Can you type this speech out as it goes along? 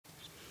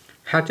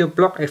How to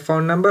block a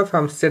phone number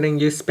from sending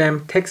you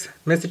spam text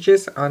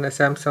messages on a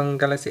Samsung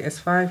Galaxy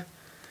S5.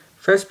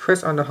 First,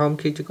 press on the home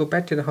key to go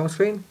back to the home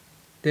screen.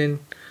 Then,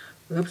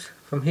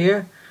 from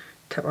here,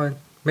 tap on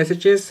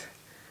messages,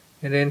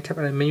 and then tap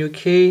on the menu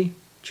key,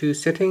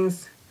 choose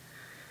settings,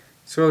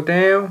 scroll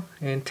down,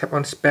 and tap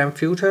on spam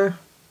filter.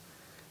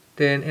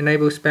 Then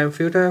enable spam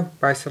filter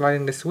by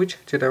sliding the switch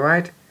to the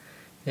right,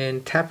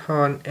 and tap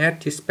on add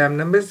to spam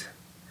numbers.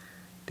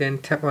 Then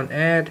tap on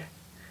add.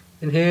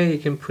 In here you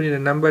can put in a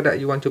number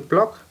that you want to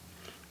block.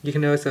 You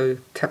can also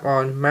tap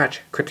on match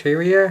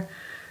criteria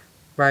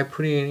by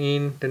putting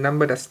in the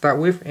number that starts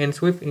with,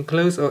 ends with,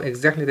 includes, or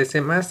exactly the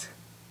same as,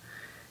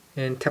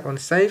 and tap on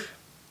save.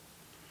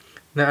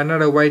 Now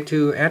another way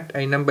to add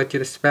a number to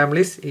the spam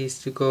list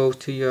is to go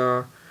to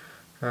your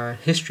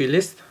history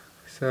list.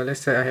 So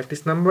let's say I have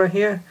this number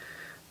here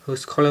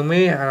who's calling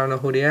me. I don't know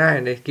who they are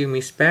and they give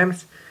me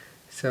spams.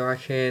 So I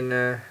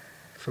can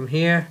from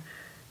here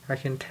I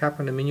can tap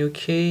on the menu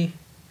key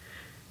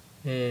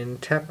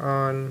and tap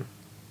on,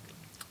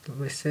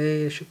 let's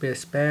say it should be a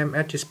spam,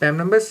 add to spam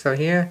numbers. So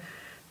here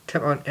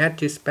tap on add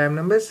to spam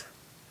numbers.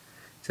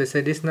 So say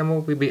this number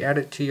will be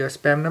added to your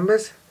spam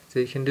numbers. So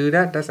you can do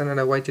that. That's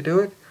another way to do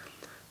it.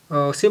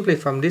 Or simply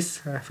from this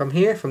from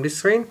this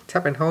screen,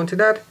 tap and hold to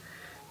that,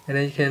 and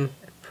then you can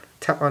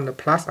tap on the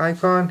plus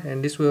icon,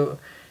 and this will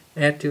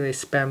add to a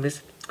spam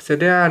list. So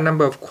there are a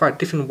number of quite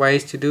different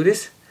ways to do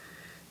this.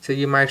 So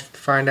you might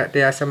find that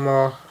there are some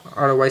more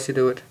other ways to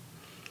do it.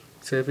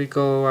 So if we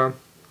go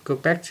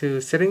back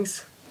to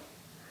settings,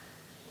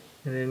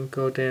 and then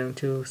go down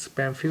to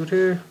spam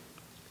filter,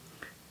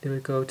 then we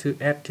go to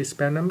add to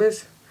spam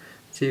numbers.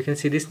 So you can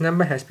see this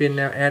number has been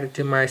now added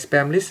to my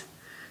spam list.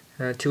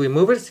 To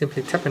remove it,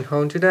 simply tap and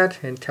hold to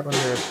that, and tap on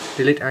the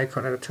delete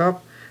icon at the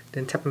top,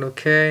 then tap on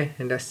OK,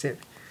 and that's it.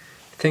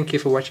 Thank you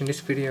for watching this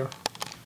video.